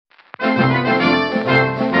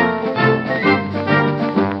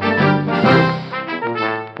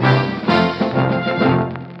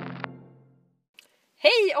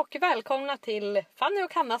välkomna till Fanny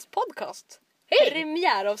och Hannas podcast. Hej!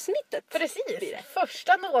 Premiäravsnittet. Precis, blir det.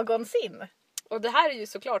 första någonsin. Och det här är ju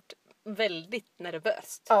såklart väldigt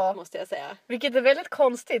nervöst, Ja. måste jag säga. Vilket är väldigt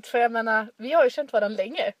konstigt, för jag menar, vi har ju känt varandra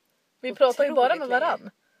länge. Vi pratar ju bara med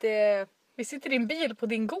varann. Det, Vi sitter i en bil på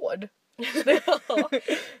din gård.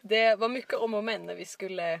 det var mycket om och men när vi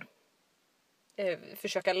skulle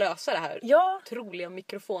försöka lösa det här Ja, otroliga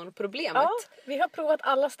mikrofonproblemet. ja, vi har provat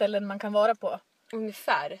alla ställen man kan vara på.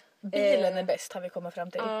 Ungefär. Bilen är bäst, har vi kommit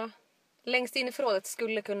fram till. Ja. Längst in i förrådet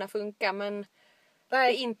skulle kunna funka, men det är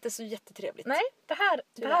Nej, inte så jättetrevligt. nej, det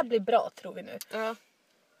här blir bra, tror vi nu. Ja.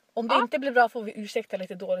 Om det inte blir bra får vi ursäkta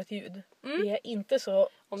lite dåligt ljud. Vi är inte så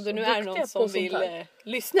Om det så nu är duktiga någon på som sånt vill här.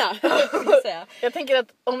 lyssna. Vill jag säga. Jag tänker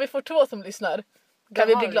att om vi får 2 som lyssnar Då kan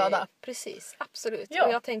vi har bli glada. Precis, absolut. Ja.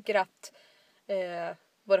 Och jag tänker att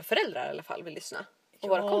våra föräldrar i alla fall vill lyssna. Och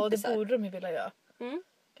våra Ja, kompisar. det borde de ju vilja göra. Mm.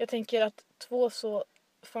 Jag tänker att 2 så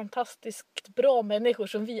fantastiskt bra människor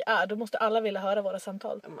som vi är, då måste alla vilja höra våra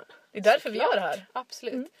samtal. Ja, men, Det är därför vi såklart. gör det här.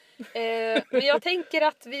 Absolut. Men jag tänker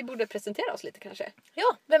att vi borde presentera oss lite kanske.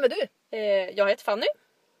 Ja, vem är du? Jag heter Fanny.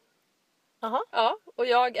 Aha. Ja, och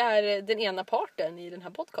jag är den ena parten i den här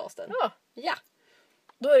podcasten. Ja, Ja,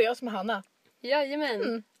 då är det jag som är Hanna.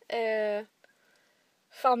 jajamän.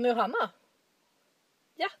 Fanny och Hanna.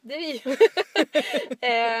 Ja, det är vi.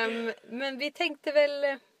 Men vi tänkte väl...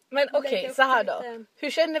 Men Lägga okej, upp så här lite- då. Hur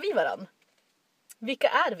känner vi varann? Vilka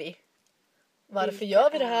är vi? Varför Vilka gör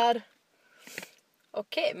vi det här?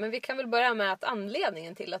 Okej, men vi kan väl börja med att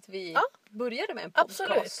anledningen till att vi Ja. började med en podcast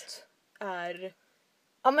Absolut. är...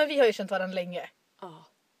 Ja, men vi har ju känt varandra länge. Ja,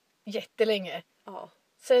 Jättelänge. ja,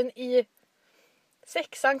 Sen i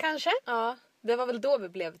 6:an kanske? ja. Det var väl då vi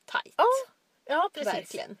blev tajt. Ja, ja precis.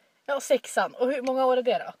 Verkligen. Ja, 6:an. Och hur många år är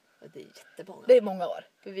det då? Det är jättemånga. Det är många år.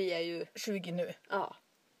 För vi är ju 20 nu.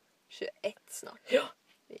 21 snart. Ja,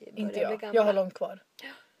 Vi börjar inte bli jag. gamla. Jag har långt kvar.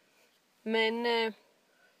 Men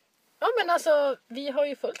Ja, men alltså, vi har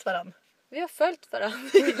ju följt varandra. vi har följt varandra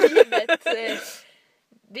i livet.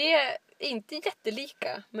 Vi är inte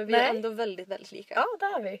jättelika, men vi är Nej. ändå väldigt, väldigt lika. Ja,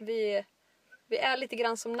 där är vi. Vi är lite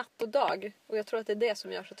grann som natt och dag. Och jag tror att det är det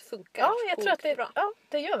som gör så att det funkar. Ja, jag tror att det, bra. ja,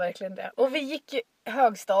 det gör verkligen det. Och vi gick i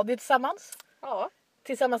högstadiet tillsammans. Ja.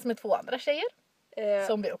 Tillsammans med 2 andra tjejer. Eh,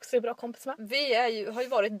 Som vi också är bra kompis med. Vi har ju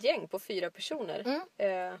varit ett gäng på 4 personer.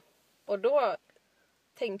 Och då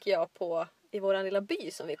tänker jag på i våran lilla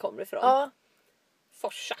by som vi kommer ifrån. Ja.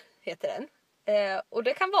 Forsa heter den. Och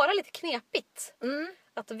det kan vara lite knepigt Mm.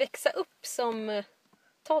 att växa upp som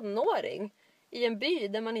tonåring i en by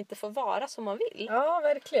där man inte får vara som man vill. Ja,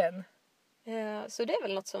 verkligen. Så det är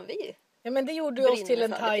väl något som vi... Ja, men det gjorde ju oss till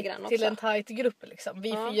Brinner för lite grann till en också. tajt grupp liksom. Vi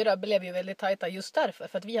Ja. 4 blev ju väldigt tajta just därför.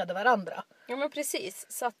 För att vi hade varandra. Ja, men precis.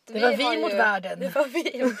 Så att Det var vi har mot ju, världen. Det var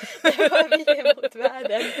vi mot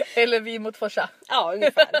världen. Eller vi mot Forsa. Ja,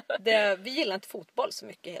 ungefär. Vi gillar inte fotboll så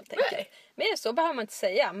mycket helt enkelt. Nej. Mer så behöver man inte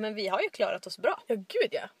säga, men vi har ju klarat oss bra. Ja, gud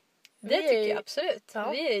ja. Det Vi tycker är- jag absolut.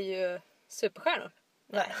 Ja. Vi är ju superstjärnor.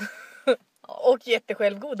 Nej. Och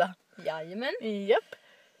jättesjälvgoda. Jajamän. Japp.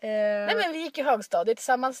 Eh, Nej, men vi gick i högstadiet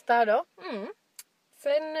tillsammans där då.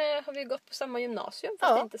 Sen har vi gått på samma gymnasium, fast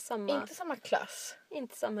Ja, inte samma Inte samma klass.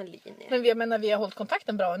 linje. Men jag menar, vi har hållit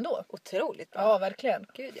kontakten bra ändå. Otroligt bra. Ja, verkligen.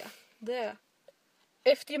 Gud ja. Det,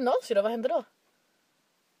 Efter gymnasiet då, vad hände då?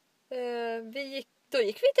 då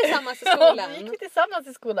gick vi tillsammans i Ja, skolan. då gick vi tillsammans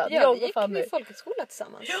i skolan. Ja, jag då och gick Fanny. vi i folkhögskola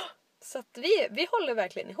tillsammans. Ja. Så att vi håller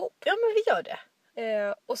verkligen ihop. Ja, men vi gör det.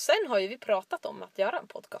 Och sen har ju vi pratat om att göra en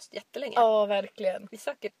podcast jättelänge. Ja, verkligen. I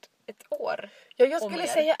säkert ett år. Ja, jag Om skulle er.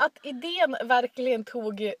 säga att idén verkligen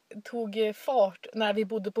tog fart när vi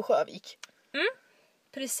bodde på Sjövik.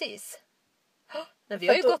 Precis. Men vi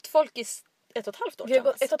För har ju att då- gått folk i 1,5 år Vi har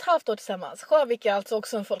gått tillsammans. 1,5 år tillsammans. Sjövik är alltså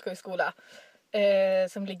också en folkhögskola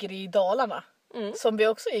som ligger i Dalarna. Som vi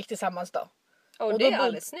också gick tillsammans då. Och och det då är bod-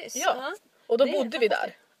 alldeles nyss. Ja. Och då Det är bodde vi där.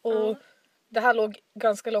 fantastiskt. Och det här låg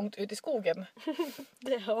ganska långt ut i skogen.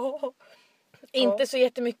 Ja. Inte så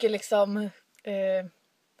jättemycket liksom...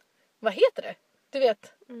 vad heter det? Du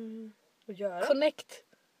vet, Att göra. connect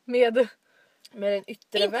med... Med den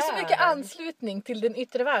yttre Inte världen. så mycket anslutning till den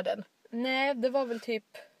yttre världen. Nej, det var väl typ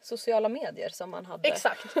sociala medier som man hade.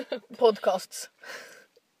 Exakt. Podcasts.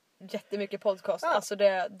 Jättemycket podcast. Ja. Alltså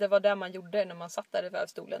det var det man gjorde när man satt där i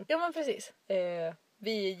vävstolen. Ja, men precis.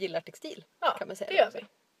 Vi gillar textil, Ja, kan man säga. det gör vi.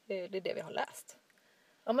 Det är det vi har läst.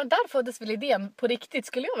 Ja, men där föddes väl idén på riktigt,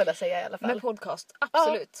 skulle jag vilja säga i alla fall. Med podcast,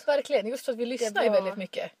 absolut. Ja, verkligen. Just för att vi lyssnar ju var- väldigt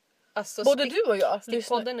mycket. Alltså, Både du och jag.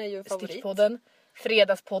 Stickpodden är ju en favorit. Stickpodden.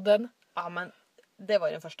 Fredagspodden. Ja, men det var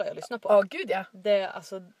ju den första jag lyssnade på. Ja, gud ja. Det,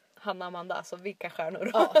 alltså, Hanna och Amanda, alltså vilka stjärnor.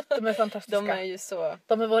 Ja, de är fantastiska. De är ju så...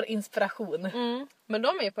 De är vår inspiration. Men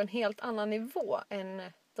de är ju på en helt annan nivå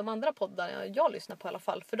än de andra poddarna jag lyssnar på i alla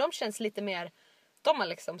fall. För de känns lite mer... De har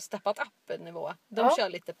liksom steppat upp en nivå. De kör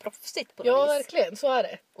lite proffsigt på något vis. Verkligen. Så är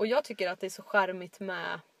det. Och jag tycker att det är så charmigt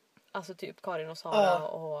med alltså typ Karin och Sara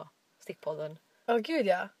och Stickpodden. Ja, gud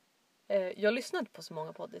ja. Jag lyssnade på så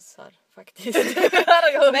många poddisar faktiskt.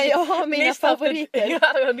 Men jag har mina favoriter.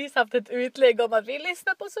 Jag har nyss haft ett utlägg om att vi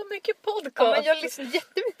lyssnar på så mycket podcast. Ja, men jag lyssnar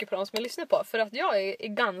jättemycket på dem som jag lyssnar på. För att jag är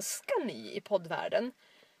ganska ny i poddvärlden.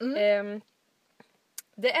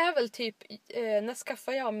 Det är väl typ... när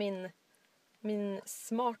skaffade jag min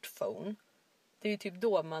smartphone? Det är ju typ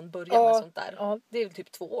då man börjar med sånt där. Ja. Det är väl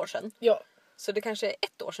typ 2 år sedan. Ja. Så det kanske är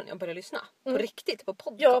 1 år sedan jag började lyssna. På riktigt, på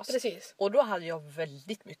podcast. Ja, precis. Och då hade jag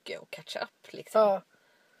väldigt mycket att catcha up. Liksom.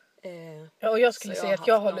 Ja. Och jag skulle säga att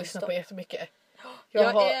jag har lyssnat på jättemycket.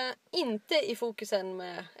 Jag är inte i fokusen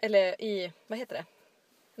med... Eller i... Vad heter det?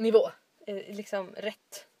 Nivå. Liksom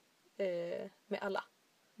rätt med alla.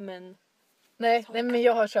 Men... Nej, men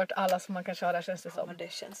jag har kört alla som man kan köra, känns det som. Men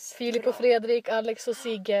det känns Filip bra. och Fredrik, Alex och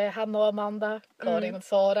Sigge, Hanna och Amanda, Karin och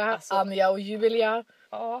Sara, alltså, Anja och Julia.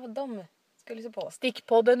 Ja, de ska lyssna på.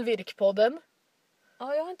 Stickpodden, Virkpodden.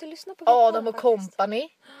 Ja, jag har inte lyssnat på Adam och Company.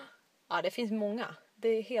 Ja, det finns många. Det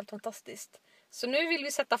är helt fantastiskt. Så nu vill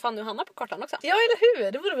vi sätta Fanny och Hanna på kartan också. Ja, eller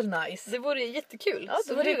hur? Det vore väl nice. Det vore jättekul. Ja,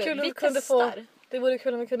 det vore kul om vi kunde få... Det vore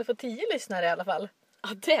kul om vi kunde få 10 lyssnare i alla fall.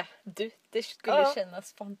 Ja, det skulle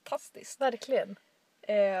kännas fantastiskt. Verkligen.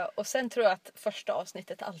 Och sen tror jag att första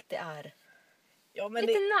avsnittet alltid är men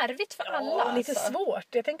lite nervigt för alla. Lite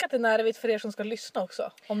svårt. Jag tänker att det är nervigt för er som ska lyssna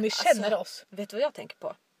också. Om ni känner oss. Vet du vad jag tänker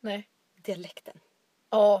på? Nej. Dialekten.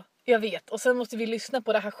 Ja, jag vet. Och sen måste vi lyssna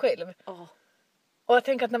på det här själv. Ja. Och jag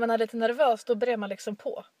tänker att när man är lite nervös då brer man liksom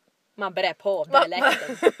på. Man brer på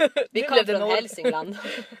dialekten. Vi kom från Hälsingland.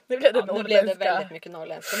 Nu blev det nu blev det väldigt mycket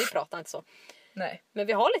norrländska. Vi pratar inte så. Nej. Men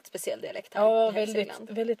vi har lite speciell dialekt här. Ja,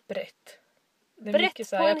 väldigt brett. Brett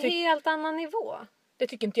på en helt annan nivå. Det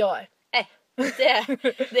tycker inte jag är.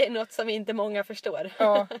 Det är något som inte många förstår.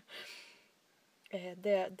 Ja.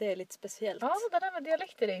 Det är lite speciellt. Ja, det där med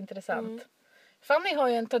dialekter är intressant. Fanny har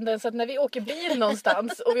ju en tendens att när vi åker bil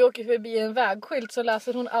någonstans och vi åker förbi en vägskylt så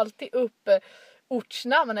läser hon alltid upp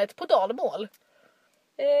ortsnamnet på dalmål.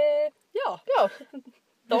 Ja.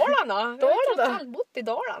 Dalarna. Jag har trots allt bott i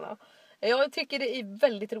Dalarna. Jag tycker det är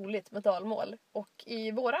väldigt roligt med dalmål. Och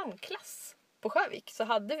i våran klass på Sjövik så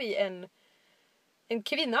hade vi en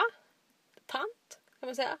kvinna. Tant kan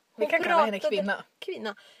man säga. Vi kan kalla henne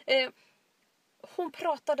kvinna. Hon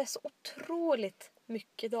pratade så otroligt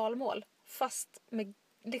mycket dalmål. Fast med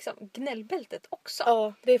liksom gnällbältet också.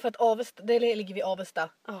 Ja, det är för att Avesta, det ligger vid Avesta.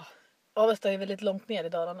 Avesta är väldigt långt ner i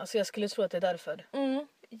Dalarna. Så jag skulle tro att det är därför.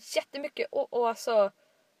 Jättemycket. Och alltså,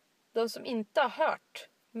 de som inte har hört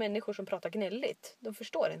människor som pratar gnälligt, de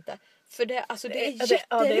förstår inte. För det är jätteroligt.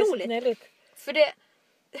 Ja, det är gnälligt. För det...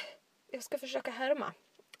 Jag ska försöka härma.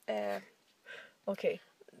 Okej.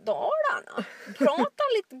 Dalarna. Prata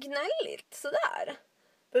lite gnälligt sådär.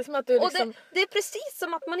 Det är som att du liksom... Och det är precis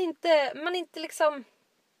som att man inte liksom...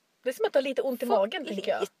 Det är som att du har lite ont i magen,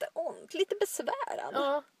 tänker jag. Lite ont, lite besvärad.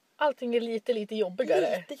 Ja, allting är lite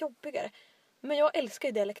jobbigare. Lite jobbigare. Men jag älskar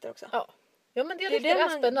ju dialekter också. Ja, men dialekter är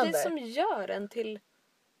spännande. Det är som gör en till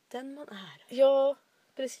den man är. Ja,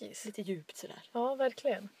 precis. Lite djupt sådär. Ja,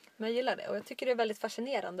 verkligen. Men jag gillar det. Och jag tycker det är väldigt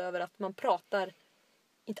fascinerande över att man pratar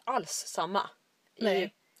inte alls samma.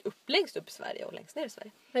 Längst upp i Sverige och längst ner i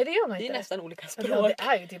Sverige. Nej, det gör man inte. inte. Det är nästan olika språk. Ja, det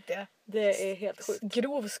är ju typ det. Det är helt sjukt.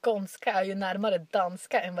 Grov skånska är ju närmare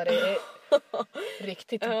danska än vad det är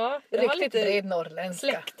riktigt bred norrländska.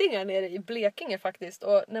 Släktingar nere i Blekinge faktiskt.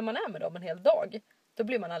 Och när man är med dem en hel dag, då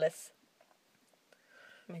blir man alldeles...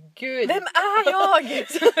 Men gud! Vem är jag?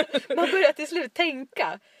 Man börjar till slut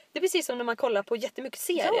tänka. Det är precis som när man kollar på jättemycket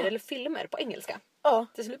serier eller filmer på engelska. Ja.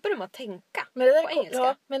 Till slut börjar man tänka på engelska.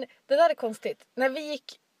 Ja, men det där är konstigt. När vi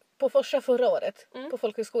gick på Forsa förra året på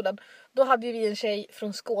folkhögskolan, då hade vi en tjej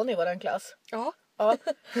från Skåne i vår klass. Ja.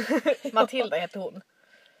 Matilda heter hon.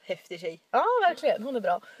 Häftig tjej. Ja, verkligen. Hon är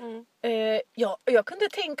bra. Jag kunde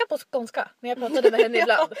tänka på skånska när jag pratade med henne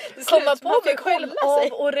ibland. Komma på mig själv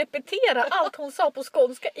av och repetera allt hon sa på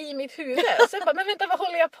skånska i mitt huvud. Och sen bara, men vänta, vad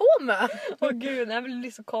håller jag på med? Gud, det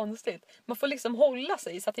blir så konstigt. Man får liksom hålla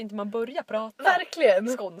sig så att inte man börjar prata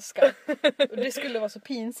skånska. Och det skulle vara så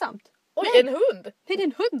pinsamt. Oj, en hund! Det är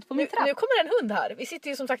en hund på min trapp. Nu kommer en hund här. Vi sitter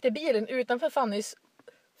ju som sagt i bilen utanför Fannys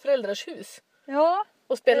föräldrars hus. Ja.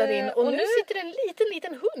 Och spelar in. Och nu sitter en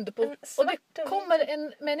liten hund på. Och det kommer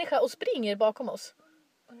en människa och springer bakom oss.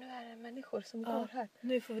 Och nu är det människor som går här.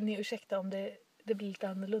 Nu får ni ursäkta om det blir lite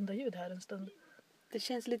annorlunda ljud här en stund. Det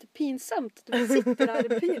känns lite pinsamt att du sitter här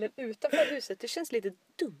i bilen utanför huset. Det känns lite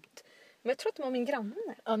dumt. Men jag tror att de har min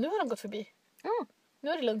granne. Ja, nu har de gått förbi. Ja.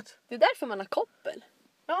 Nu är det lugnt. Det är därför man har koppel.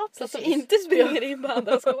 Ja, så att de inte springer in på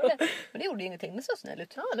andra skålen. Men det gjorde ingenting. Det så snäll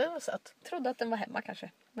ut. Ja, det var sött. Trodde att den var hemma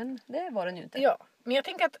kanske. Men det var den ju inte. Ja, men jag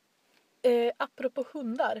tänker att apropå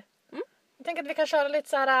hundar. Jag tänker att vi kan köra lite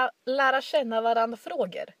så här lära känna varandra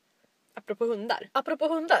frågor. Apropå hundar. Apropå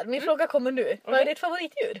hundar. Min fråga kommer nu. Vad är ditt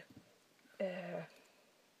favoritdjur?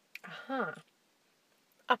 Aha.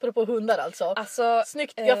 Apropå hundar alltså.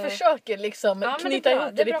 Snyggt. Jag försöker liksom knyta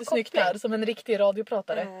ihop det lite snyggt här som en riktig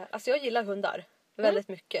radiopratare. Alltså jag gillar hundar väldigt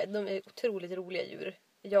mycket. De är otroligt roliga djur.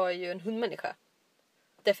 Jag är ju en hundmänniska.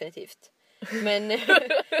 Definitivt. Men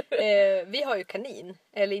vi har ju kanin.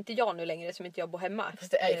 Eller inte jag nu längre som inte jag bor hemma.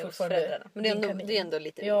 Fast det är ju fortfarande men det är ändå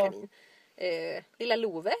lite kanin. Lilla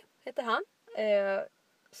Love heter han.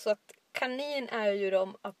 Så att kanin är ju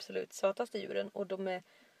de absolut sötaste djuren. Och de är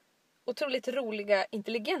otroligt roliga,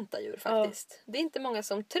 intelligenta djur faktiskt. Det är inte många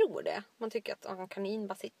som tror det. Man tycker att en kanin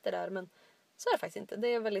bara sitter där. Men så är det faktiskt inte. Det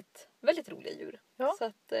är väldigt, väldigt roliga djur. Ja. Så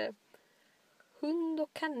att hund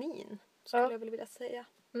och kanin skulle jag väl vilja säga.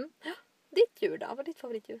 Ja. Ditt djur då? Vad är ditt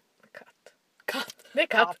favoritdjur? Katt. Det är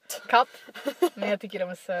katt. Men jag tycker de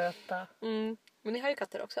är söta. Men ni har ju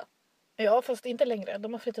katter också. Ja, fast inte längre.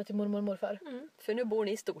 De har flyttat till mormor och morfar. För nu bor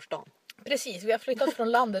ni i storstan. Precis, vi har flyttat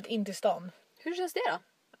från landet in till stan. Hur känns det då?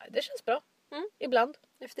 Det känns bra. Ibland.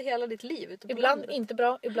 Efter hela ditt liv ute på Ibland landet. inte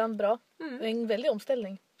bra, ibland bra. Det är en väldig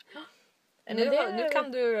omställning. Nu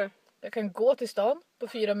kan du... Jag kan gå till stan på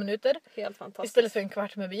 4 minuter. Helt fantastiskt. Istället för en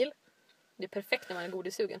kvart med bil. Det är perfekt när man är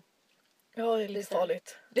godissugen. Ja, det är lite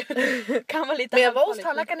farligt. Kan vara lite. Men jag var hos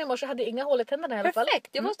tandläkaren i morse och hade inga hål i tänderna i alla fall. Perfekt,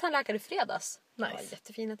 jag var hos tandläkaren i fredags. Nice. Ja,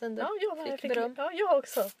 jättefina tänder. Ja, jag fick beröm. Ja, jag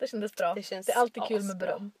också. Det kändes bra. Det är alltid kul med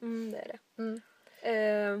beröm. Det är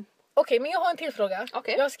det. Okej, men jag har en till fråga.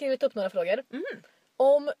 Okay. Jag har skrivit upp några frågor.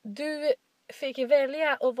 Om du fick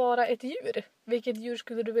välja att vara ett djur, vilket djur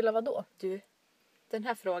skulle du vilja vara då? Du, den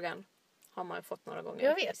här frågan har man fått några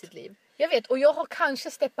gånger i sitt liv. Jag vet, och jag har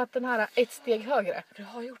kanske steppat den här ett steg högre. Du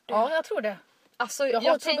har gjort det? Ja, jag tror det. Alltså, jag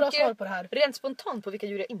har ett så bra svar på det här. Rent spontant på vilka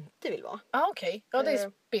djur jag inte vill vara. Okej. Ja, det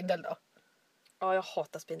är spindel då. Ja, jag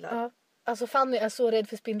hatar spindlar. Ja. Alltså Fanny är så rädd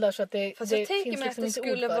för spindlar så att det Fast det jag tänker finns mig liksom att det inte ord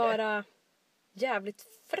skulle för vara jävligt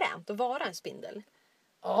fränt att vara en spindel.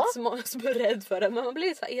 Ja. Så många som är rädd för det. Men man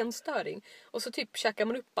blir så här enstöring. Och så typ käkar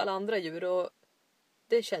man upp alla andra djur och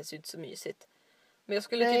det känns ju inte så mysigt. Men jag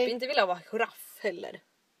skulle typ inte vilja vara giraff heller.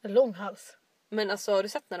 En lång hals. Men alltså, har du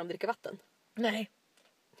sett när de dricker vatten? Nej.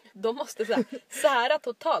 De måste så här, sära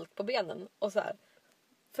totalt på benen och så här.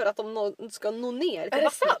 För att de ska nå ner till vattnet. Är det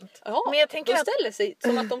sant? Ja, men jag tänker de ställer sig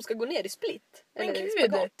som att de ska gå ner i split. Men eller gud,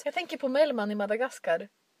 spagat. jag tänker på Mellman i Madagaskar.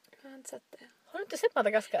 Jag har inte sett det. Har du inte sett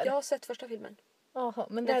Madagaskar? Jag har sett första filmen. Jaha,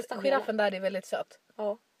 men där, giraffen där är väldigt söt.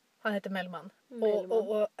 Ja. Han heter Mellman.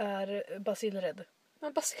 Och är basilrädd.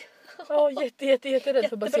 Men Ja, jätterädd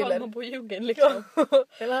för basiler. Jättebra man på djungeln liksom.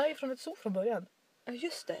 Eller är från ett zoo från början. Ja,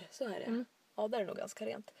 just det. Så är det. Ja, där är det nog ganska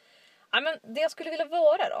rent. Ja, men det jag skulle vilja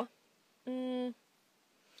vara då?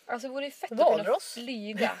 Alltså det vore ju fett att kunna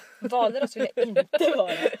flyga. Valros vill jag inte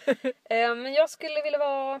vara. Men jag skulle vilja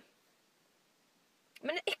vara...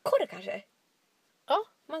 Men en ekorre kanske? Ja.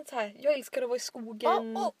 Man så här, jag älskar att vara i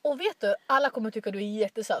skogen. Ja, och vet du, alla kommer tycka du är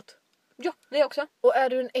jättesöt. Ja, det är också. Och är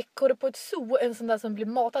du en ekorre på ett zoo, en sån där som blir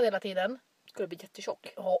matad hela tiden. Skulle bli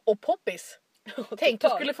jättetjock. Ja, och poppis. Tänk, du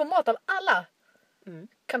skulle få mat av alla.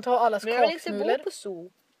 Kan ta allas kaksmulor. Men jag vill inte bo på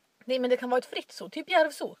zoo. Nej, men det kan vara ett fritt zoo. Typ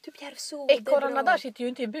Järvzoo. Järvzoo. Ekorrarna där sitter ju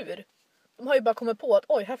inte i bur. De har ju bara kommit på att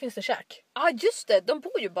oj, här finns det käk. Ja, just det. De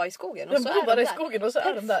bor ju bara i skogen. De bor bara i skogen och så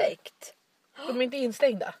är de där. Perfekt. De är inte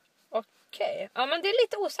instängda. Okej. Ja, men det är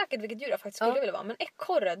lite osäkert vilket djur jag faktiskt skulle vilja vara. Men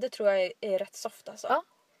ekorre, det tror jag är rätt soft alltså. Ja.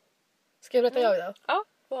 Ska jag berätta jag då? Ja.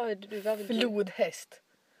 Vad vill du? Flodhäst.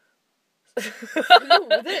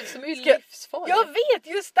 Flodhäst som är ju livsfarlig. Jag vet,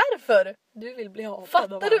 just därför. Du vill bli hatad.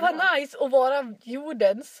 Fattar du vad nice att vara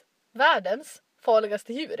världens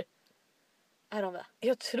farligaste djur? Är de det?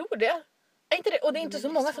 Jag tror det. Är inte det? Och det är inte så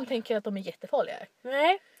många som tänker att de är jättefarliga.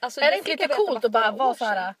 Nej. Alltså, är det inte lite coolt att bara vara så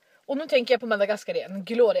här? Och nu tänker jag på Madagaskar igen.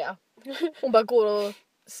 Gloria. Hon bara går och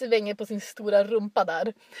svänger på sin stora rumpa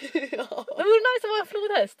där. Ja. Det vore nice att vara en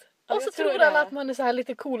flodhäst. Ja, och så tror alla att man är så här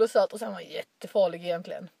lite cool och söt. Och så är man jättefarlig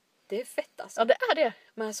egentligen. Det är fett alltså. Ja, det är det.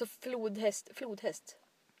 Men alltså flodhäst.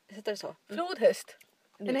 Heter det så? Flodhäst.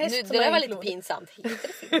 En häst nu, som det är var en lite flod. pinsamt.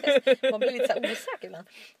 Man blir lite så här osäker ibland.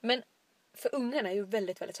 Men för ungarna är ju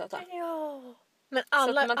väldigt, väldigt söta. Ja. Men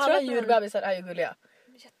alla att djurbebisar är ju gulliga.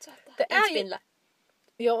 Jättesöta. Det är spindlar.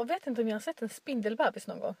 Jag vet inte om jag har sett en spindelbebis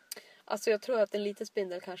någon gång. Alltså jag tror att en liten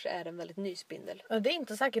spindel kanske är en väldigt ny spindel. Ja, det är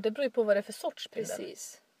inte säkert. Det beror ju på vad det är för sorts spindel.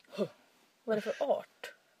 Precis. Vad är det för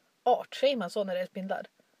art? Art, säger man så när det är spindlar?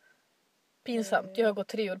 Pinsamt. Jag har gått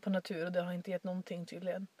 3 år på natur och det har inte gett någonting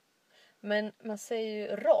tydligen. Men man säger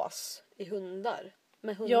ju ras i hundar.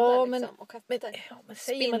 Med hundar Ja, liksom. men, Och katter. men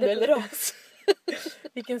säger man det? Spindelras.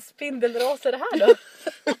 Vilken spindelras är det här då?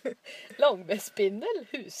 Långbässpindel,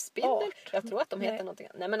 husspindel. Art. Jag tror att de heter Nej. någonting.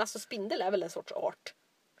 Nej men alltså spindel är väl en sorts art.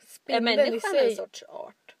 Är Spindeln i människan sig. en sorts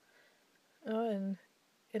art? Ja,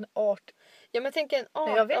 en art. Ja men jag tänker en Nej,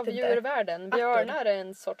 art jag vet av inte. djurvärlden. Björnar är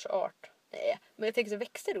en sorts art. Nej, men jag tänker så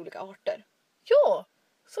växter olika arter. Ja,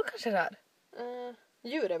 så kanske det är.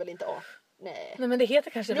 Djur är väl inte art? Nej. Nej, men det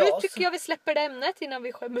heter kanske Nu ras. tycker jag vi släpper det ämnet innan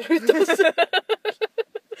vi skämmer ut oss.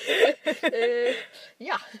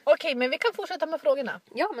 Ja. Okej, men vi kan fortsätta med frågorna.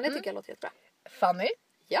 Ja, men det tycker jag låter jättebra. Fanny,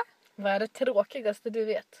 Ja. vad är det tråkigaste du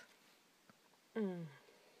vet? Mm.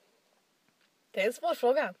 Det är en svår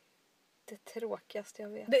fråga. Det tråkigaste jag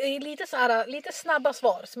vet. Det är lite så här, lite snabba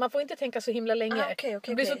svar, så man får inte tänka så himla länge. Okej.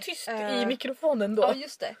 Det blir så tyst i mikrofonen då. Ja,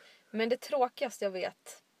 just det. Men det tråkigaste jag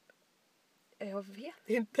vet... Jag vet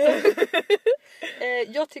inte.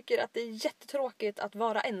 Jag tycker att det är jättetråkigt att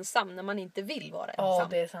vara ensam när man inte vill vara ensam. Ja,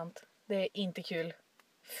 det är sant. Det är inte kul.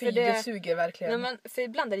 Fy, det- det suger verkligen. Nej, men för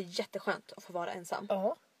ibland är det jätteskönt att få vara ensam.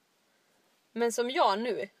 Ja. Men som jag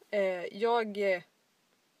nu, jag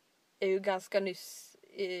är ju ganska nyss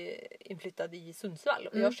inflyttad i Sundsvall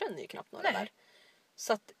och jag känner ju knappt några Nej. där.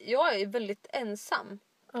 Så att jag är väldigt ensam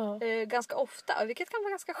Ja. ganska ofta, vilket kan vara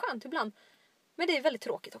ganska skönt ibland. Men det är väldigt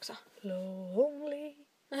tråkigt också. Lonely.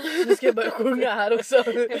 Nu ska jag börja sjunga här också.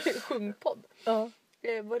 Sjungpodd. Ja.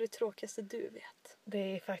 Vad är det tråkigaste du vet? Det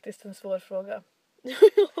är faktiskt en svår fråga.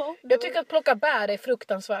 Ja, Jag tycker att plocka bär är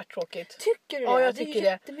fruktansvärt tråkigt. Tycker du det? Ja, jag Det är tycker det.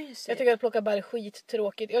 jättemysigt. Jag tycker att plocka bär är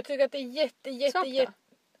skittråkigt. Jag tycker att det är Svamp då?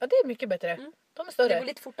 Ja, det är mycket bättre. De är Det större. går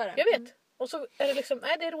lite fortare. Jag vet. Och så är det liksom,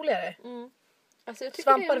 nej det är roligare. Alltså, jag tycker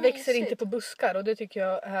Svampar det är växer mysigt. inte på buskar och det tycker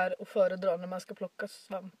jag är att föredra när man ska plocka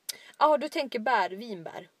svamp. Ja, du tänker bär,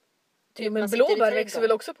 vinbär. Jo, men man sitter i blåbär trädgården. växer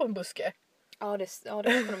väl också på en buske? Ja, det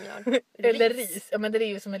kanske de gör. Eller ris. Ja, men det är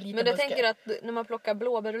ju som en liten Men jag buske. tänker att när man plockar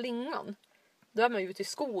blåbär och lingon, då är man ju ute i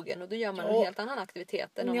skogen och då gör man en Ja. helt annan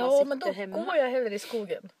aktivitet än om man Ja, sitter men då hemma. går jag hellre i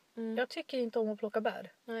skogen. Jag tycker inte om att plocka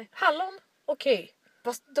bär. Nej. Hallon, okej.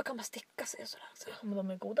 Fast då kan man sticka sig och sådär. Så. Men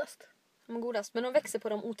de är godast. De är godast. Men de växer på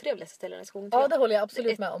de otrevligaste ställena i skogen. Ja, tror det jag. håller jag Det är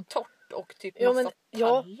absolut med om. torrt och typ Ja, massa men,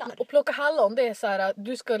 ja, tallar. och plocka hallon, det är så här att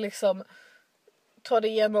du ska liksom ta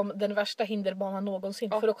dig igenom den värsta hinderbanan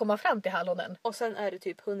någonsin för att komma fram till hallonen. Och sen är det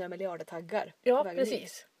typ 100 miljarder taggar. Ja, på vägen dit.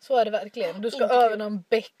 precis. Så är det verkligen. Du ska Inte över kul. någon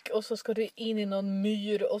bäck och så ska du in i någon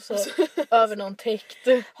myr och så över någon täkt.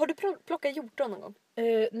 Har du plockat hjortron någon gång?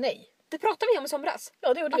 Nej. Det pratade vi om i somras.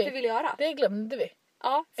 Ja, det gjorde Att vi. vi ville göra. Det glömde vi.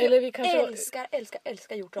 Ja, för Eller jag vi kanske var-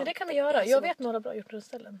 älskar hjortron. Men det kan vi är göra. så Jag gott. vet några bra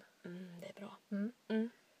hjortronställen. Det är bra. Men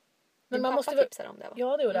Din man pappa måste vara... tipsade om det va?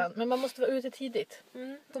 Ja, det gjorde han. Men man måste vara ute tidigt.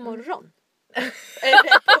 På morgon.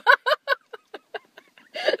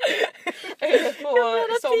 Eller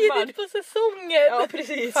på sommaren. Tidigt på säsongen! Ja,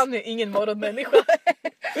 precis. Han är ingen morgonmänniska.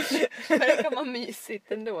 Men det kan vara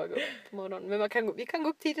mysigt ändå att gå upp på morgonen. Men vi kan gå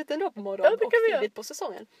upp tidigt ändå på morgonen Ja, det och kan vi tidigt göra. på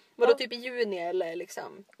säsongen. Vadå Ja. typ i juni eller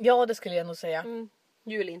liksom? Ja, det skulle jag nog säga.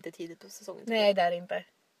 Juli är inte tidigt på säsongen. tycker Nej, jag. det är inte.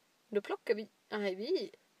 Då plockar vi...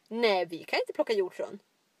 Nej, vi kan inte plocka hjortron.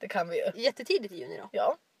 Det kan vi ju. Jättetidigt i juni då.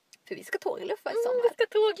 Ja. För vi ska tågluffa i Vi sommar. ska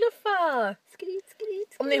tågluffa!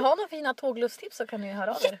 Skrit. Om ni har några fina tågluffstips så kan ni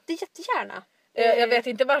höra av er. Jättegärna. Jag vet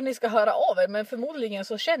inte var ni ska höra av er, men förmodligen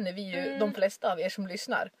så känner vi ju de flesta av er som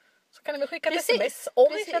lyssnar. Så kan ni väl skicka ett sms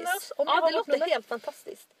om ni känner oss. Om ni Ja, har det vårt låter nummer. helt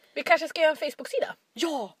fantastiskt. Vi kanske ska göra en Facebook-sida.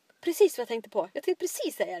 Ja, precis vad jag tänkte på. Jag tänkte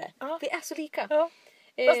precis säga det. Ja. Vi är så lika. Ja.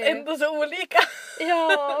 Fast ändå så olika.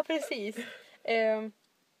 Ja, precis.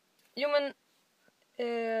 Jo, men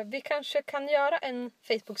vi kanske kan göra en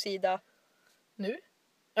Facebook-sida. Nu?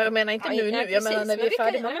 Jag menar inte nu. Jag precis. menar när vi är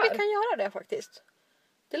färdiga med men det vi här. kan göra det faktiskt.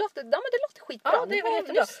 Det låter skitbra. Ja, det är väl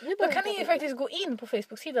jättebra. Nu Då kan ni ju faktiskt gå in på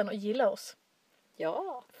Facebook-sidan och gilla oss.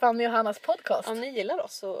 Ja, Fanny och Hannas podcast. om ni gillar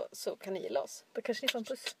oss så kan ni gilla oss. Då kanske ni får en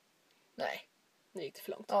puss. Nej. Nu gick det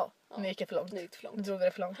för långt. Ja, nu gick det för långt. Nu gick det för långt. Nu drog vi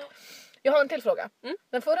det för långt. Jag har en till fråga.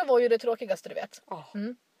 Den förra var ju det tråkigaste du vet.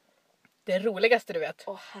 Det roligaste du vet.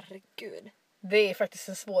 Åh, herregud. Det är faktiskt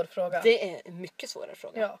en svår fråga. Det är en mycket svårare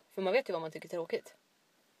fråga. Ja. För man vet ju vad man tycker är tråkigt.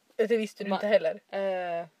 Det visste du inte heller.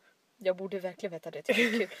 Jag borde verkligen veta det. Tycker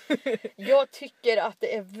jag är kul. Jag tycker att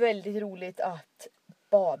det är väldigt roligt att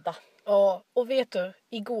bada. Ja, och vet du,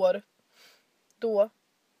 igår då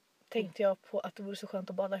tänkte jag på att det vore så skönt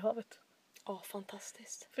att bada i havet. Ja,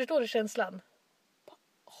 fantastiskt. Förstår du känslan?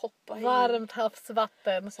 hoppa i. Varmt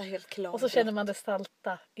havsvatten. Så helt klart. Och så känner man det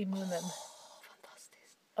salta i munnen.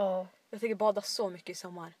 Fantastiskt. Ja, Jag tänker bada så mycket i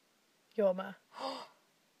sommar. jag med.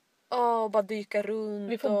 Bara dyka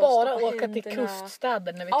runt. Vi får och bara stoppa åka till händerna.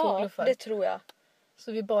 kuststäder när vi Ja, tågluffar. det tror jag.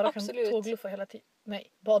 Så vi bara Absolut. kan tågluffa hela tiden.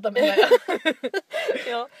 Nej, bada menar jag.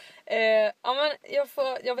 Ja. Ja, men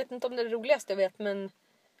jag vet inte om det är det roligaste jag vet, men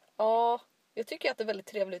ja, jag tycker att det är väldigt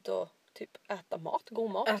trevligt att typ äta mat,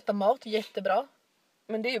 god mat. Äta mat, jättebra.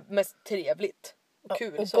 Men det är ju mest trevligt och Ja,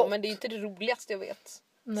 kul och så, gott. men det är inte det roligaste jag vet.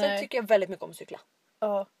 Nej. Sen tycker jag väldigt mycket om att cykla.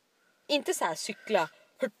 Ja. Inte så här cykla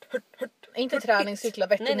hurt. Inte träningscykla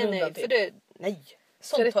Nej, Vätternrundan för det sånt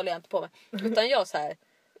Så det- håller jag inte på med. Utan jag så här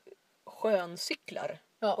skön-cyklar.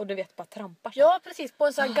 Ja. Och du vet bara trampar. Ja, precis. På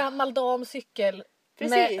en sån här gammal damcykel med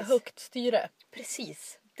Precis. högt styre.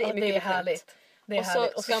 Precis. Det är Ja, mycket det är bekvämt. härligt. Det är Och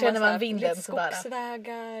härligt. Och så ska känner så här man vinden lite sådär.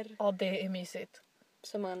 skogsvägar. Ja, det är mysigt.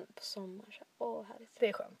 Som man på sommar. Härligt. Det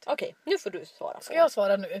är skönt. Okej, nu får du svara på Ska jag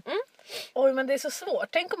svara nu? Oj, men det är så svårt.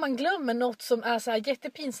 Tänk om man glömmer något som är så här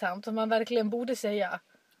jättepinsamt som man verkligen borde säga.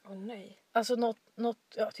 Åh nej. Alltså något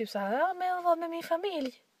ja, typ så här, ja men jag var med min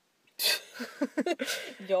familj.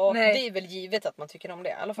 Ja, Nej. det är väl givet att man tycker om det.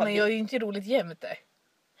 I alla fall Men jag är ju inte roligt jämt det.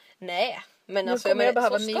 Nej, men Nu alltså kommer jag menar,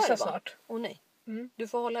 behöva så ska nysa det vara. snart. Åh nej. Mm. Du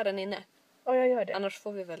får hålla den inne. Ja, jag gör det. Annars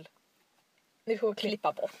får vi väl Vi får klippa.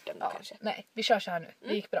 klippa bort den då Ja, kanske. nej, vi kör så här nu.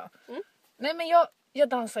 Det gick bra. Mm. Nej, men jag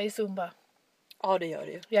dansar i zumba. Ja, det gör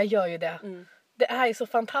det ju. Jag gör ju det. Mm. Det här är så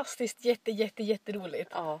fantastiskt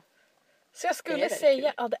jätteroligt. Ja. Så jag Det är skulle väldigt säga,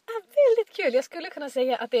 kul. ja det är väldigt kul. Jag skulle kunna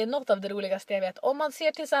säga att det är något av det roligaste jag vet. Om man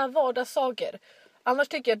ser till så här vardagssaker. Annars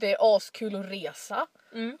tycker jag att det är askul att resa.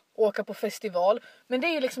 Mm. Åka på festival. Men det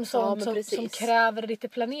är ju liksom sånt men som precis. kräver lite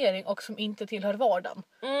planering och som inte tillhör vardagen.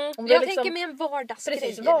 Mm. Om det är Jag liksom- tänker med en vardagsgrej.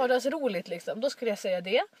 Precis, vardagsroligt liksom. Då skulle jag säga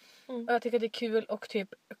det. Mm. Och jag tycker det är kul att typ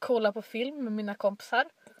kolla på film med mina kompisar.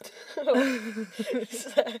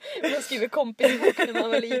 Man skriver kompisbok när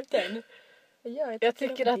man var liten. Jag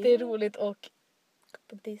tycker att det är roligt och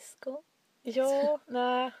På disco. ja,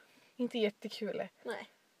 nej, inte jättekul. Nej.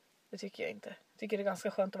 Det tycker jag inte. Jag tycker det är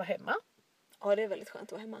ganska skönt att vara hemma. Ja, det är väldigt skönt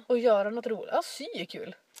att vara hemma. Och göra något roligt. Ja, sy är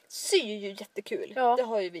kul. Sy är ju jättekul. Ja. Det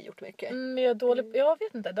har ju vi gjort mycket. Men jag är dålig. Jag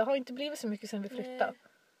vet inte, det har inte blivit så mycket sen vi flyttade.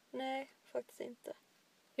 Nej, faktiskt inte.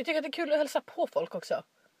 Jag tycker att det är kul att hälsa på folk också.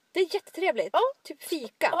 Det är jättetrevligt. Ja. Typ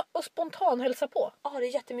fika. Ja, och spontan hälsa på. Ja, det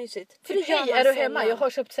är jättemysigt. För Typ, det gör hej, man är du sällan. hemma? Jag har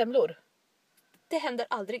köpt semlor. Det händer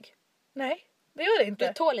aldrig. Nej, det gör det Du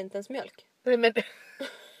inte. tål inte ens mjölk. Nej, men...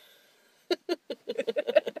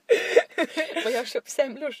 Och jag har köpt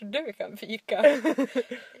semlor så du kan fika.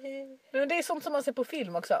 men det är sånt som man ser på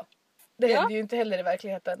film också. Det Ja. händer ju inte heller i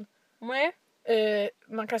verkligheten. Nej.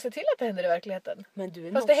 Man kan se till att det händer i verkligheten. Men du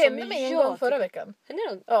är Fast något det hände som mig en jag gång förra tycker- veckan. Hände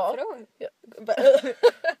det någon Ja. förra gången? Ja.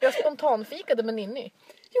 Jag spontanfikade med Ninni.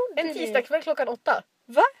 Gjorde En ni? tisdagkväll klockan 8.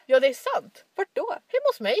 Va? Ja, det är sant. Vart då? Hemma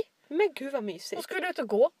hos mig. Men gud vad Hon mysigt. skulle ut och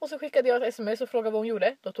gå och så skickade jag ett sms och frågade vad hon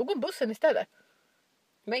gjorde. Då tog hon bussen istället.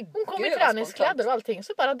 Men Hon kom i gud, vad träningskläder spontant. och allting.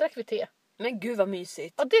 Så bara drack vi te. Men gud vad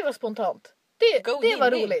mysigt. Ja, det var spontant. Det Go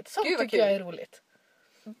var Ninni. roligt. Sånt Gud, vad tycker jag är kul. roligt.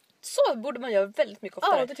 Så borde man göra väldigt mycket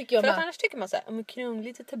oftare. Ja, det tycker jag För att med. annars tycker man så här, men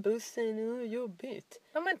krångligt att ta bussen, jobbigt.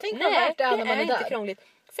 Ja, men tänk vad Nej, värt det är när man är inte där. krångligt.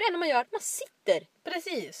 För det enda man gör är att man sitter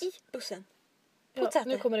Precis. i bussen. På Ja, ett säte.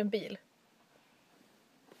 nu kommer en bil.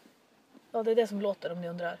 Ja, det är det som låter om ni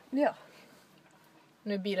undrar. Ja.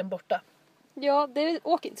 Nu är bilen borta. Ja, det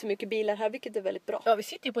åker inte så mycket bilar här, vilket är väldigt bra. Ja, vi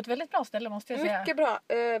sitter ju på ett väldigt bra ställe måste jag säga. Mycket bra.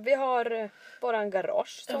 Vi har bara en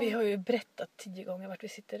garage. Ja, Som... vi har ju berättat 10 gånger vart vi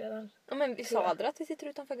sitter redan. Ja, men vi sa aldrig att vi sitter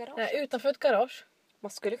utanför garage. Nej, utanför ett garage.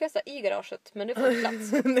 Man skulle kunna säga i garaget, men det får inte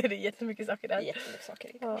plats. Nej, det är jättemycket saker Det är där. jättemycket saker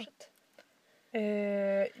i Ja. garaget.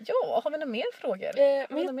 Ja, har vi några mer frågor? Men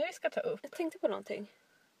Har vi något mer vi ska ta upp? jag tänkte på någonting.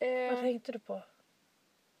 Vad tänkte du på?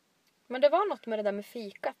 Men det var något med det där med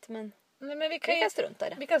fikat, men Nej, men vi vi kan, kan strunta i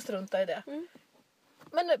det. vi kan strunta i det. Mm.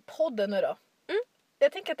 Men podden nu då? Mm.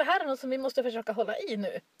 Jag tänker att det här är något som vi måste försöka hålla i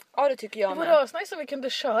nu. Ja, det tycker Det jag vore med. asnice om vi kunde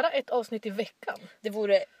köra ett avsnitt i veckan. Det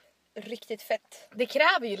vore riktigt fett. Det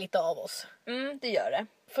kräver ju lite av oss. Det gör det.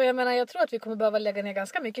 För jag menar, jag tror att vi kommer behöva lägga ner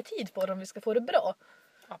ganska mycket tid på det om vi ska få det bra.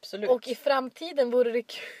 Absolut. Och i framtiden vore det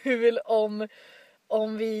kul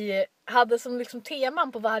om vi hade som liksom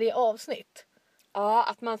teman på varje avsnitt. Ja,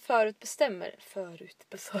 att man förutbestämmer.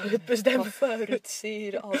 Förutbestämmer. Vad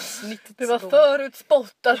förutser avsnittet. Det var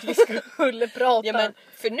förutspått att vi skulle prata. Ja, men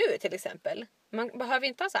för nu till exempel. Man behöver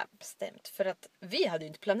inte ha så här bestämt. För att vi hade ju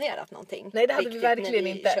inte planerat någonting. Nej, det hade vi riktigt verkligen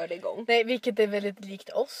när vi inte. körde igång. Nej, vilket är väldigt likt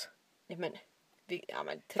oss. Ja,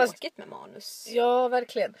 men tråkigt med manus. Ja,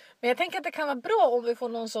 verkligen. Men jag tänker att det kan vara bra om vi får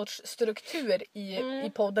någon sorts struktur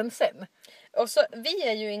i podden sen. Och så, vi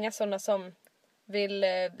är ju inga sådana som vill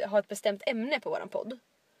ha ett bestämt ämne på våran podd.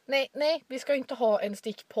 Nej, vi ska inte ha en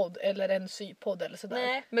stickpodd eller en sypodd eller sådär.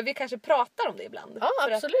 Nej, men vi kanske pratar om det ibland. Ja,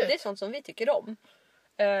 för absolut. Att det är sånt som vi tycker om.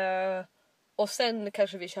 Och sen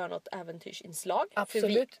kanske vi kör något äventyrsinslag.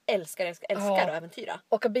 Absolut. För vi älskar att äventyra.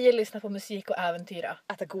 Åka bil, lyssna på musik och äventyra.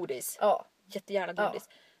 Äta godis. Ja. Jättegärna godis.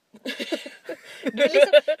 Ja. Det är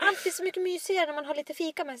liksom alltid så mycket mysigare när man har lite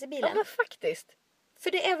fika med sig i bilen. Ja, men faktiskt.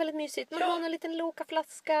 För det är väldigt mysigt. Man har en liten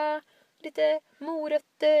Loka-flaska, lite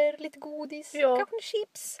morötter, lite godis, kanske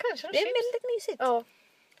chips. Det är väldigt mysigt. Ja.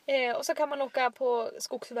 Och så kan man åka på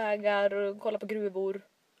skogsvägar och kolla på gruvor.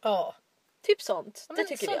 Ja. Typ sånt. Ja, det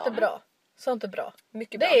tycker sånt jag. Är bra. Sånt är bra.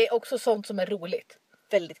 Mycket bra. Det är också sånt som är roligt.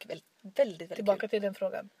 Väldigt Tillbaka kul. till den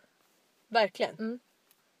frågan. Verkligen. Mm.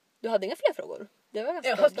 Du hade inga fler frågor? Det var ganska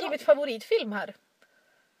jag har bra. skrivit favoritfilm här.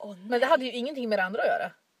 Men det hade ju ingenting med det andra att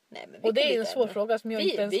göra. Nej, men och det är en svår fråga som jag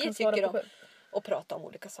inte ens kan svara på själv. Och prata om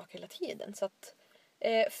olika saker hela tiden. Så att,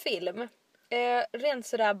 film. Rent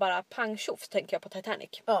sådär bara pang tjoff tänker jag på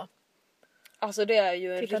Titanic. Ja. Alltså det är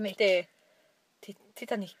ju en Titanic. riktig...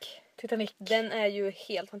 Titanic. Den är ju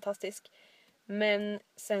helt fantastisk. Men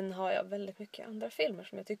sen har jag väldigt mycket andra filmer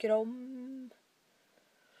som jag tycker om.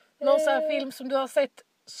 Någon sån här film som du har sett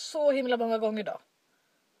så himla många gånger då?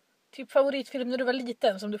 Typ favoritfilm när du var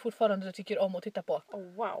liten som du fortfarande tycker om att titta på. Oh,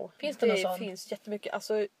 wow. Finns det någon sån? Det finns jättemycket.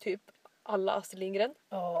 Alltså typ alla Astrid Lindgren.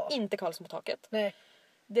 Ja. Inte Karlsson på taket. Nej.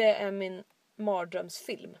 Det är min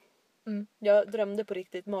mardrömsfilm. Mm. Jag drömde på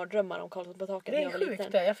riktigt mardrömmar om Karlsson på taket Det när är jag var sjukt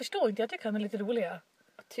liten. det. Jag förstår inte. Jag tycker han är lite roliga.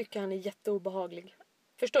 Jag tycker han är jätteobehaglig.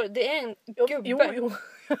 Förstår du? Det är en gubbe Jo.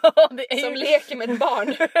 Ja, det är som ju... leker med ett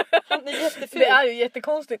barn. Han är jätteful. Det är ju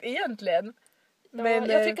jättekonstigt egentligen. Ja, Men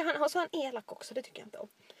jag tycker han är elak också. Det tycker jag inte om.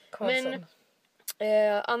 Karlsson.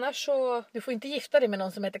 Men annars så... Du får inte gifta dig med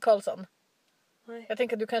någon som heter Karlsson. Nej. Jag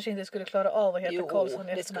tänker att du kanske inte skulle klara av att heta Karlsson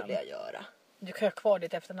i det efternamn. skulle jag göra. Du kan ha kvar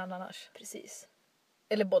ditt efternamn annars. Precis.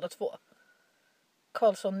 Eller båda två.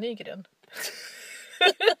 Karlsson Nygren.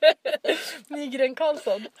 Nygren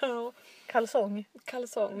Karlsson. Ja. Kalsong.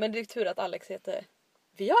 Men det är tur att Alex heter...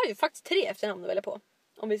 Vi har ju faktiskt 3 efternamn att välja på.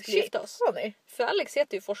 Om vi skulle gifta oss. Har ni? För Alex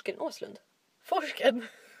heter ju Forsken Åslund. Forsken.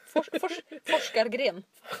 Forskargren.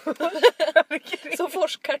 Så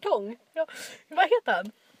forskartong. Ja. Vad heter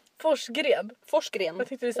han? Forsgren. Forsgren. Jag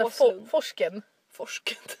tyckte du sa Forsken.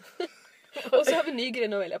 Forsken. Och så har vi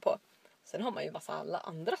Nygren att välja på. Sen har man ju massa alla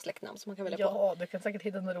andra släktnamn som man kan välja på. Ja, du kan säkert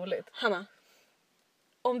hitta något roligt. Hanna.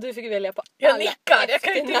 Om du fick välja på Jag nickar. Jag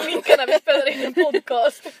kan inte nicka när vi spelar in en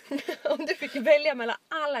podcast. Om du fick välja mellan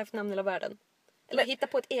alla efternamn i hela världen. Eller hitta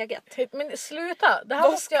på ett eget. Men sluta. Det här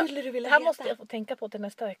Vad måste jag, skulle du vilja det här heta? måste jag få tänka på till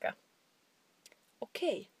nästa vecka.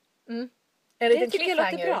 Okej. En Det liten tycker jag låter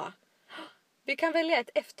cliffhanger. bra. Vi kan välja ett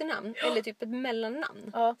efternamn eller typ ett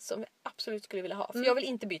mellannamn som jag absolut skulle vilja ha. För jag vill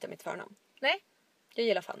inte byta mitt förnamn. Nej. Jag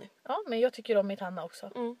gillar Fanny. Ja, men jag tycker om mitt Hanna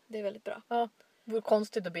också. Det är väldigt bra. Ja, det vore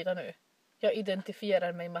konstigt att byta nu. Jag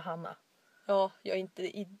identifierar mig med Hanna. Ja, jag inte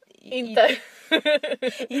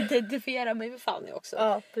identifierar mig med Fanny också.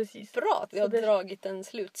 Ja, precis. Bra att vi har dragit en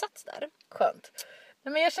slutsats där. Skönt.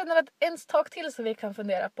 Nej, men jag känner att en sak till som vi kan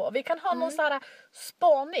fundera på. Vi kan ha någon sån här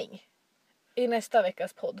spaning i nästa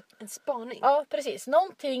veckas podd. En spaning? Ja, precis.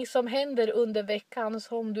 Någonting som händer under veckan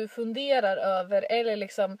som du funderar över eller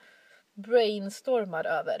liksom brainstormar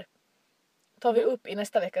över. Tar vi upp i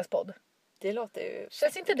nästa veckas podd. Det låter ju...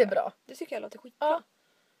 Känns inte det bra? Det tycker jag låter skitbra. Ja.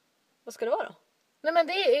 Vad ska det vara då? Nej, men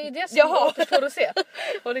det är ju det som återstår att se.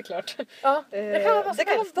 Ja, det är klart. Ja, det kan vara vad som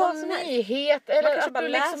helst. Någon nyhet eller att du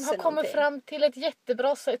liksom har kommit fram till ett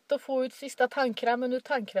jättebra sätt att få ut sista tandkrämen ur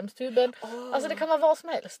tandkrämstuben. Alltså det kan vara vad som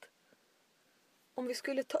helst. Om vi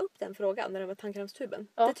skulle ta upp den frågan när det var tandkrämstuben.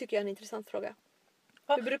 Det tycker jag är en intressant fråga.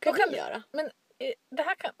 Ja, hur brukar vi göra? Men det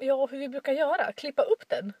här kan hur vi brukar göra. Klippa upp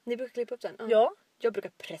den. Ni brukar klippa upp den? Ja. Jag brukar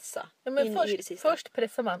pressa. Ja, men in i det sista. först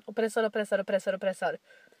pressar man och pressar.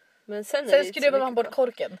 Men sen skruvar man bort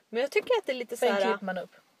korken. Men jag tycker att det är lite så sen här. klipper man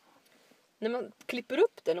upp. När man klipper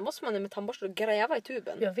upp den då måste man med tandborsten och gräva i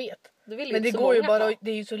tuben. Jag vet. Men det går ju bara,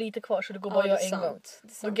 det är ju så lite kvar så det går bara att göra en gång.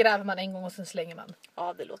 Då gräver man en gång och sen slänger man.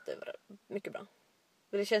 Ja, det låter mycket bra.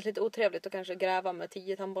 Men det känns lite otrevligt att kanske gräva med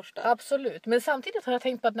 10 tandborstar. Absolut. Men samtidigt har jag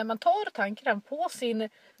tänkt på att när man tar tandkräm på sin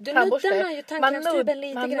tandborste. Man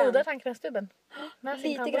nuddar tandkrämstuben.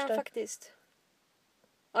 Lite grann faktiskt.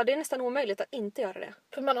 Ja, det är nästan omöjligt att inte göra det.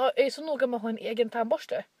 För man är så noga med att ha en egen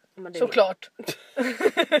tandborste. Men såklart.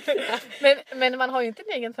 men man har ju inte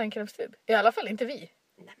en egen tandkrämstub. I alla fall inte vi.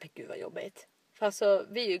 Nej men gud vad jobbigt. För alltså,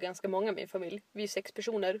 vi är ju ganska många i min familj. Vi är 6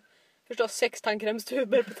 personer. Förstås 6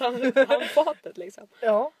 tandkrämstuber på handfatet liksom.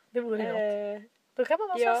 Ja, det vore något. Då kan man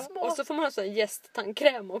ha så små... Och så får man ha sån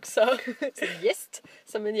gästtandkräm också. Så gäst,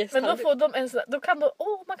 som en gästtand. Men då får de en sån... Då kan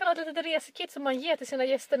man kan ha ett litet resekit som man ger till sina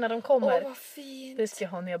gäster när de kommer. Vad fint. Det ska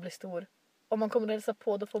jag ha när jag blir stor. Om man kommer att hälsa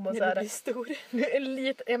på då får man så här... När du blir stor.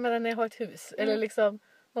 Lite, jag menar när jag har ett hus. Eller liksom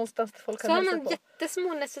någonstans där folk kan hälsa på. Så har man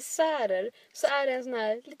jättesmå necessärer. Så är det en sån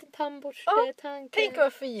här liten tandborste, tandkräm. Tänk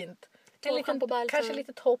vad fint. En liten, kanske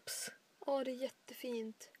lite tops. Ja, det är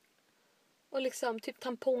jättefint. Och liksom typ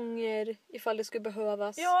tamponger ifall det skulle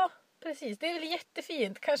behövas. Ja, precis. Det är väl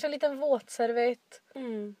jättefint. Kanske en liten våtservett.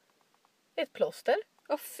 Ett plåster.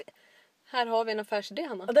 Här har vi en affärsidé,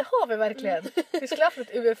 Hanna. Ja, det har vi verkligen. Vi skulle ha haft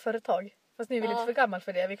ett UF-företag. Fast nu är vi lite för gammal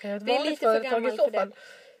för det. Vi kan ju ha ett vanligt företag i så fall.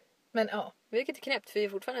 Men ja. Vilket är knäppt för vi är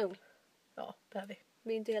fortfarande ung. Ja, det är vi.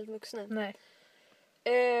 Vi är inte helt vuxna. Nej.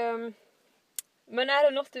 Men är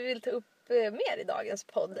det något du vill ta upp mer i dagens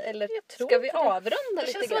podd? Eller ska vi avrunda lite grann?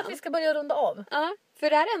 Det känns som att vi ska börja runda av. Ja, för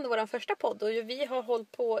det här är ändå vår första podd. Och vi har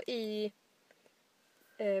hållit på i...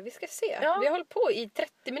 vi ska se. Ja. Vi har hållit på i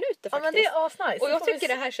 30 minuter faktiskt. Ja, men det är asnice. Och jag tycker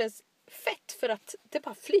det här känns fett för att det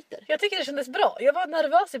bara flyter. Jag tycker det kändes bra. Jag var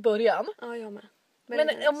nervös i början. Ja, jag med.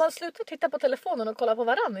 Men om man slutar titta på telefonen och kollar på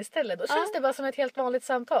varann istället, då känns det bara som ett helt vanligt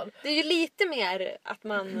samtal. Det är ju lite mer att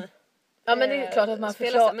man... Ja, men det är klart att man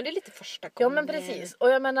förstår. Men det är lite första gången. Ja, men precis. Och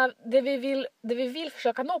jag menar, det vi vill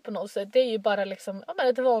försöka nå på något sätt, det är ju bara liksom,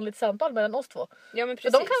 ett vanligt samtal mellan oss två. Ja, men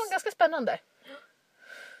precis. Och de kan vara ganska spännande.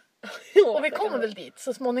 Och vi kommer väl dit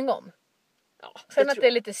så småningom. Ja, sen att det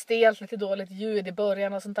är lite stelt, lite dåligt ljud i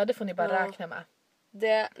början och sånt där, det får ni bara räkna med.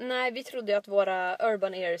 Nej, vi trodde att våra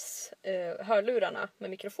Urban Ears hörlurarna med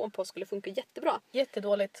mikrofon på skulle funka jättebra.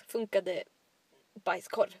 Jättedåligt. Funkade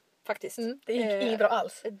bajskorv faktiskt. Det gick inget bra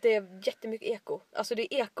alls. Det är jättemycket eko. Alltså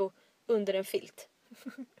det är eko under en filt.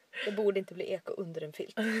 Det borde inte bli eko under en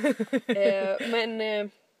filt. Men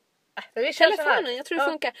telefonen, jag tror det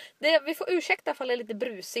funkar. Vi får ursäkta ifall det är lite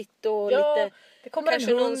brusigt och lite... Det kommer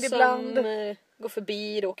kanske en hund ibland. Som går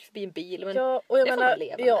förbi, åker förbi en bil. Men och jag det får man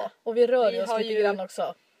leva med. Ja, och vi rör oss lite grann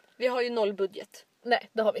också. Vi har ju noll budget. Nej,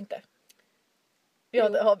 det har vi inte. Ja,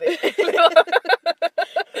 det har vi.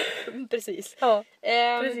 Precis. Ja,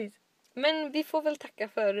 precis. Men vi får väl tacka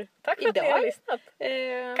för Tack för idag. att ni har lyssnat.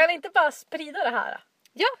 Kan ni inte bara sprida det här?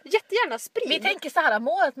 Ja, jättegärna sprid. Vi tänker så här,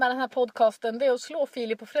 målet med den här podcasten det är att slå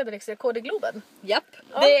Filip och Fredriks rekord i Globen. Japp,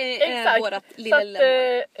 det är vårat lilla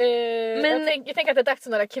men jag tänker att det är dags för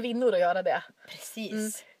några kvinnor att göra det.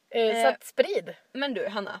 Precis. Så att sprid. Men du,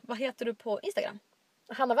 Hanna, vad heter du på Instagram?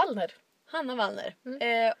 Hanna Wallner. Hanna Wallner.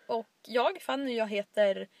 Och Fanny, jag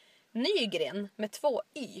heter Nygren med 2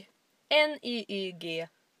 y. Nygren.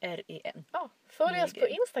 Ja, följ oss på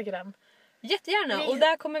Instagram. Jättegärna. Och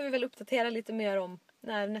där kommer vi väl uppdatera lite mer om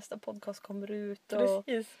när nästa podcast kommer ut. Och...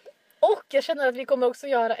 Precis. Och jag känner att vi kommer också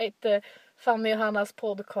göra ett Fanny och Hannas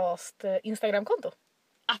podcast Instagramkonto.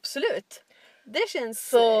 Absolut. Det känns...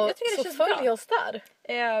 Så, jag tycker det känns bra. Så följ oss där.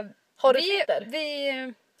 Har du Twitter?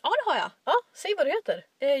 Ja, det har jag. Ja, säg vad du heter.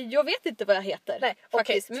 Jag vet inte vad jag heter. Nej,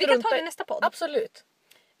 faktiskt. Men vi kan ta det i nästa podd. Absolut.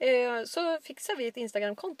 Så fixar vi ett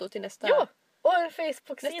Instagramkonto till nästa... Ja, och en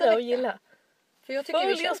Facebook-sida och gilla. För jag tycker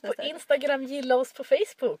följ oss på Instagram, gilla oss på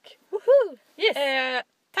Facebook. Woho! Yes.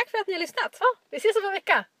 Tack för att ni har lyssnat. Ja, vi ses om en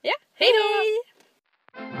vecka. Ja, hej då!